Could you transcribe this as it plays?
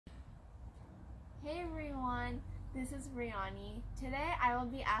Hey everyone, this is Riyani. Today I will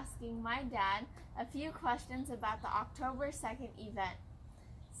be asking my dad a few questions about the October 2nd event.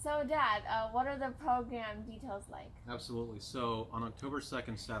 So Dad, what are the program details like? Absolutely. So on October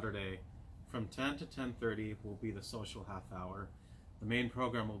 2nd, Saturday, from 10 to 10:30 will be the social half hour. The main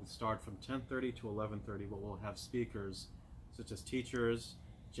program will start from 10:30 to 11:30, but we'll have speakers such as teachers,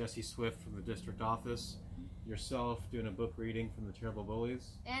 Jesse Swift from the district office, yourself doing a book reading from The Terrible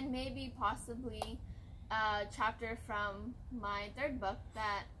Bullies. And maybe possibly a chapter from my third book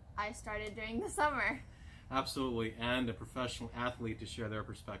that I started during the summer. Absolutely, and a professional athlete to share their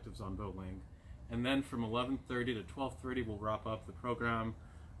perspectives on bullying. And then from 11:30 to 12:30 we'll wrap up the program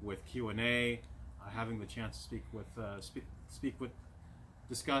with Q&A, having the chance to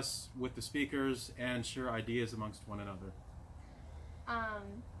discuss with the speakers and share ideas amongst one another.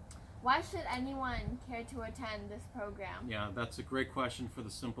 Why should anyone care to attend this program? Yeah, that's a great question. For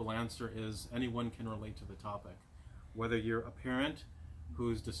the simple answer is anyone can relate to the topic. Whether you're a parent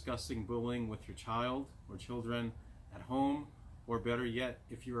who's discussing bullying with your child or children at home, or better yet,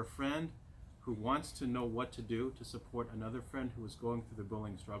 if you're a friend who wants to know what to do to support another friend who is going through the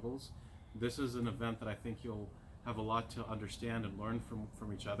bullying struggles, this is an event that I think you'll have a lot to understand and learn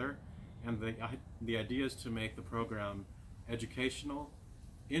from each other. And the idea is to make the program educational,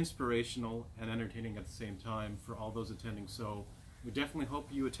 inspirational, and entertaining at the same time for all those attending. So we definitely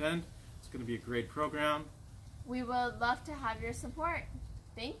hope you attend. It's going to be a great program. We would love to have your support.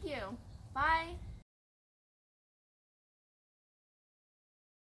 Thank you. Bye.